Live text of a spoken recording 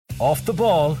Off the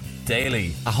Ball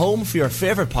Daily. A home for your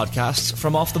favourite podcasts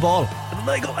from Off the Ball. And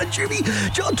I go, and Jimmy,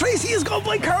 John Tracy has gone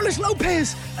by Carlos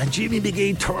Lopez. And Jimmy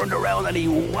McGee turned around and he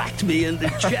whacked me in the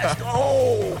chest.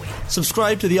 Oh!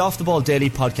 Subscribe to the Off the Ball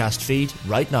Daily podcast feed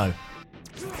right now.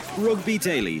 Rugby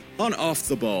Daily on Off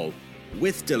the Ball.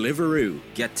 With Deliveroo.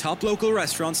 Get top local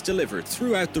restaurants delivered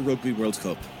throughout the Rugby World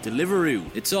Cup.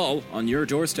 Deliveroo. It's all on your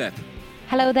doorstep.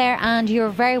 Hello there, and you're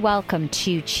very welcome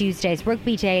to Tuesday's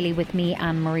Rugby Daily with me,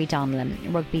 Anne-Marie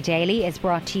Donelan. Rugby Daily is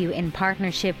brought to you in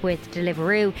partnership with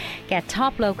Deliveroo. Get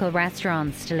top local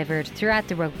restaurants delivered throughout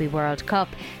the Rugby World Cup.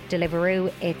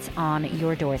 Deliveroo, it's on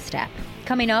your doorstep.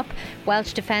 Coming up,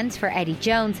 Welsh defence for Eddie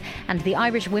Jones and the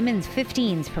Irish women's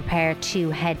 15s prepare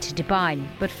to head to Dubai.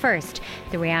 But first,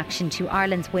 the reaction to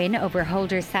Ireland's win over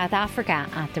holders South Africa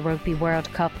at the Rugby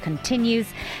World Cup continues.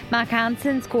 Mac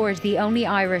Hansen scored the only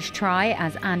Irish try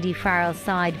as Andy Farrell's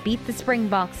side beat the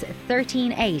Springboks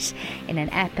 13-8 in an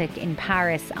epic in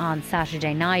Paris on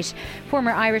Saturday night.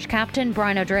 Former Irish captain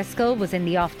Brian O'Driscoll was in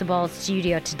the Off the Ball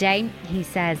studio today. He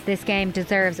says this game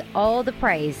deserves all the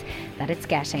praise that it's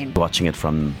getting. Watching it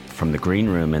from the green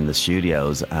room in the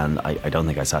studios, and I don't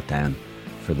think I sat down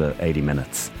for the 80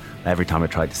 minutes. Every time I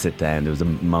tried to sit down, there was a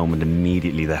moment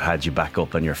immediately that had you back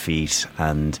up on your feet,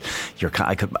 and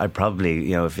I probably,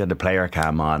 you know, if you had the player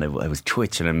cam on, I was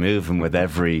twitching and moving with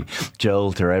every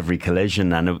jolt or every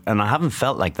collision, and I haven't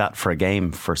felt like that for a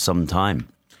game for some time.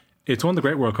 It's one of the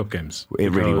great World Cup games.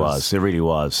 It really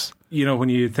was. You know, when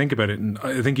you think about it, and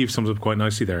I think you've summed it up quite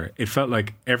nicely there, it felt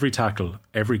like every tackle,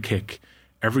 every kick,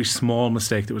 every small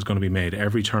mistake that was going to be made,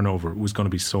 every turnover was going to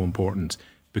be so important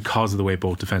because of the way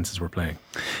both defences were playing.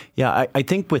 Yeah, I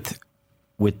think with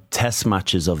test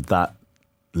matches of that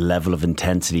level of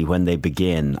intensity, when they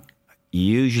begin,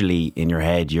 usually in your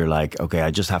head you're like, okay,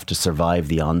 I just have to survive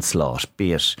the onslaught,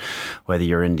 be it whether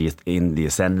you're in the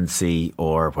ascendancy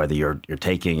or whether you're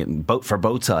taking it for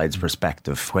both sides'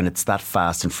 perspective. When it's that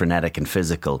fast and frenetic and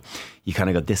physical, you kind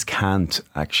of go, this can't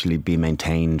actually be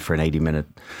maintained for an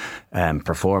 80-minute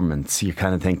performance. You're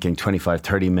kind of thinking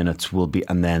 25-30 minutes will be,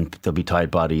 and then there'll be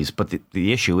tired bodies. But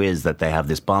the issue is that they have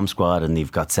this bomb squad and they've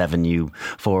got 7 new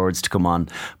forwards to come on,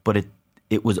 but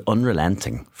it was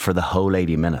unrelenting for the whole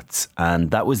 80 minutes. And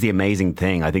that was the amazing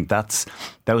thing. I think that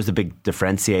was the big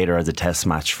differentiator as a test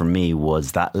match for me,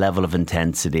 was that level of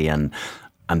intensity and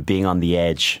being on the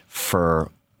edge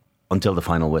until the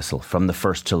final whistle, from the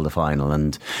first till the final.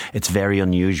 And it's very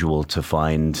unusual to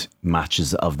find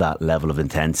matches of that level of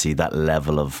intensity, that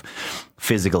level of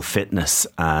physical fitness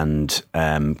and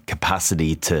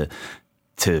capacity to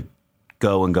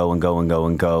go and go and go and go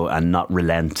and go and not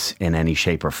relent in any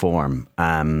shape or form,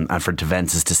 and for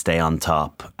defences to stay on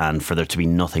top and for there to be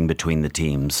nothing between the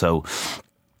teams. So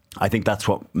I think that's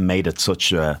what made it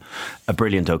such a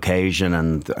brilliant occasion,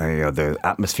 and the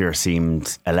atmosphere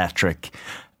seemed electric.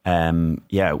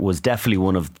 It was definitely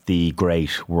one of the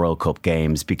great World Cup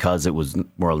games because it was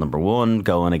world number one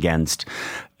going against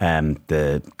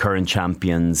the current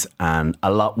champions, and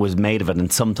a lot was made of it,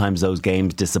 and sometimes those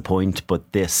games disappoint,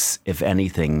 but this, if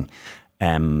anything,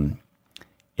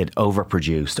 it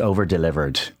overproduced,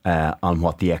 over-delivered on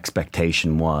what the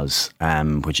expectation was,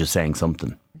 which is saying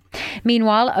something.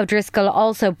 Meanwhile, O'Driscoll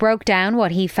also broke down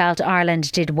what he felt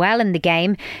Ireland did well in the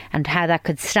game and how that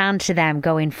could stand to them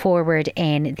going forward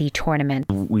in the tournament.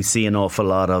 We see an awful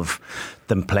lot of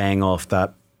them playing off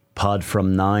that pod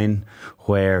from 9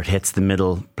 where it hits the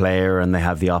middle player and they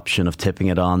have the option of tipping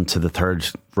it on to the third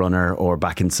runner or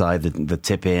back inside the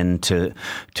tip in to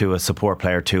a support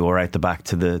player too, or out the back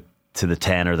to the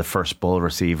 10 or the first ball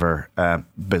receiver,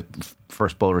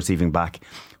 first ball receiving back,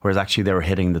 whereas actually they were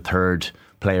hitting the third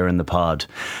player in the pod.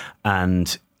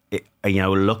 And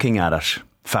looking at it,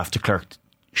 Faf de Klerk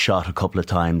shot a couple of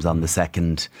times on the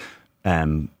second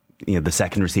the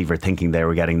second receiver, thinking they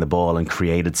were getting the ball, and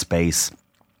created space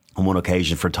on one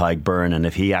occasion for Tyg Byrne, and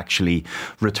if he actually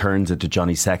returns it to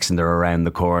Johnny Sexton, they're around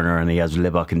the corner and he has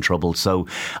Libbok in trouble. So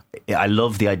I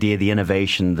love the idea, the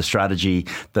innovation, the strategy,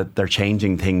 that they're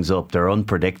changing things up. They're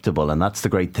unpredictable, and that's the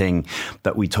great thing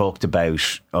that we talked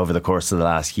about over the course of the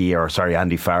last year.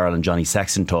 Andy Farrell and Johnny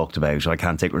Sexton talked about. I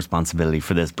can't take responsibility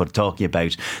for this, but talking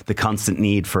about the constant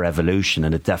need for evolution,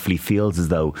 and it definitely feels as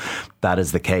though that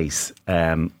is the case.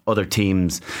 Other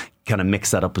teams kind of mix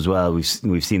that up as well.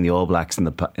 We've seen the All Blacks in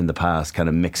the past kind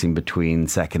of mixing between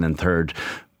second and third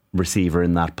receiver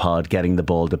in that pod, getting the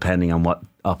ball depending on what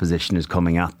opposition is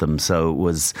coming at them. So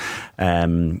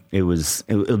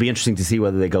it'll be interesting to see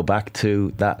whether they go back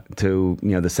to that, to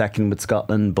the second with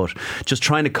Scotland, but just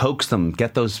trying to coax them,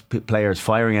 get those players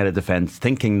firing out of defence,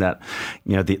 thinking that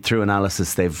through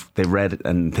analysis they've read it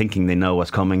and thinking they know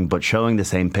what's coming, but showing the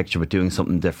same picture but doing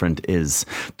something different is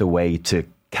the way to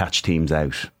catch teams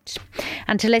out.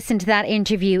 And to listen to that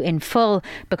interview in full,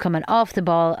 become an Off the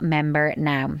Ball member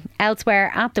now.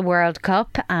 Elsewhere at the World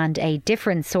Cup, and a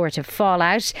different sort of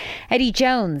fallout, Eddie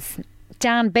Jones,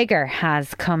 Dan Biggar,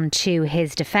 has come to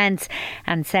his defence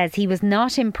and says he was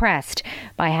not impressed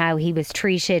by how he was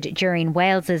treated during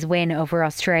Wales's win over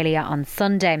Australia on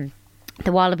Sunday.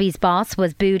 The Wallabies boss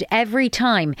was booed every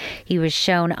time he was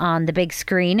shown on the big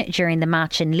screen during the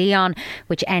match in Lyon,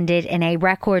 which ended in a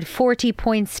record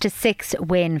 40-6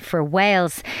 win for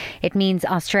Wales. It means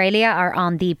Australia are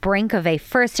on the brink of a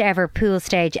first ever pool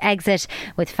stage exit,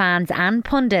 with fans and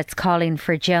pundits calling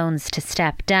for Jones to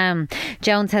step down.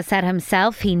 Jones has said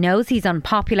himself he knows he's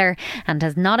unpopular and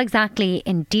has not exactly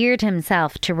endeared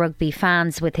himself to rugby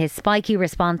fans with his spiky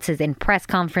responses in press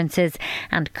conferences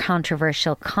and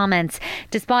controversial comments.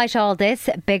 Despite all this,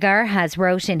 Biggar has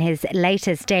wrote in his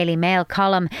latest Daily Mail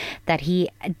column that he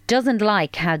doesn't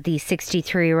like how the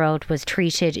 63-year-old was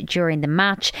treated during the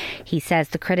match. He says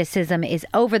the criticism is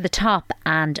over the top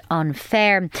and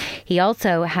unfair. He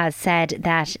also has said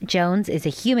that Jones is a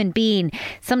human being.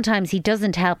 Sometimes he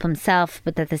doesn't help himself,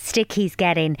 but that the stick he's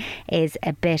getting is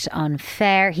a bit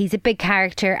unfair. He's a big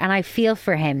character and I feel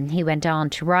for him. He went on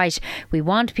to write, "We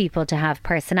want people to have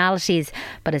personalities,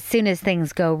 but as soon as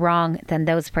things go wrong, then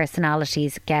those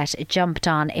personalities get jumped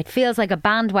on. It feels like a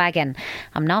bandwagon.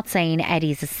 I'm not saying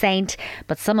Eddie's a saint,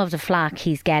 but some of the flack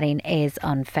he's getting is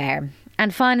unfair."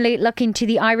 And finally, looking to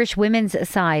the Irish women's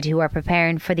side, who are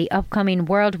preparing for the upcoming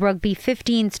World Rugby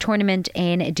 15s tournament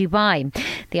in Dubai.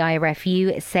 The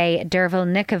IRFU say Derval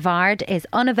Nicavard is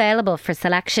unavailable for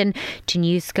selection to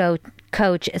new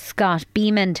coach Scott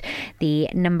Beamond. The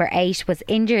number 8 was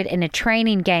injured in a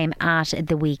training game at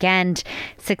the weekend.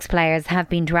 6 players have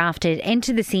been drafted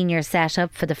into the senior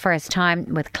setup for the first time,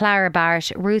 with Clara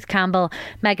Barrett, Ruth Campbell,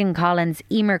 Megan Collins,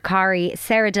 Emer Corrie,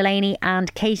 Sarah Delaney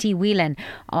and Katie Whelan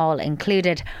all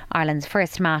included. Ireland's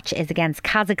first match is against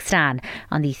Kazakhstan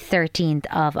on the 13th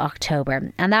of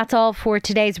October. And that's all for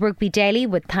today's Rugby Daily,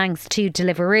 with thanks to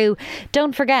Deliveroo.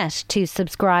 Don't forget to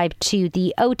subscribe to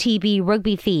the OTB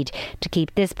Rugby feed to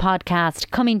keep this podcast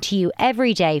coming to you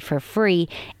every day for free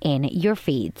in your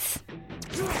feeds.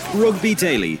 Rugby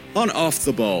Daily on Off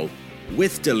the Ball.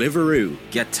 With Deliveroo,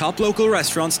 get top local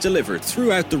restaurants delivered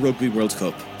throughout the Rugby World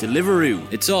Cup.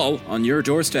 Deliveroo, it's all on your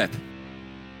doorstep.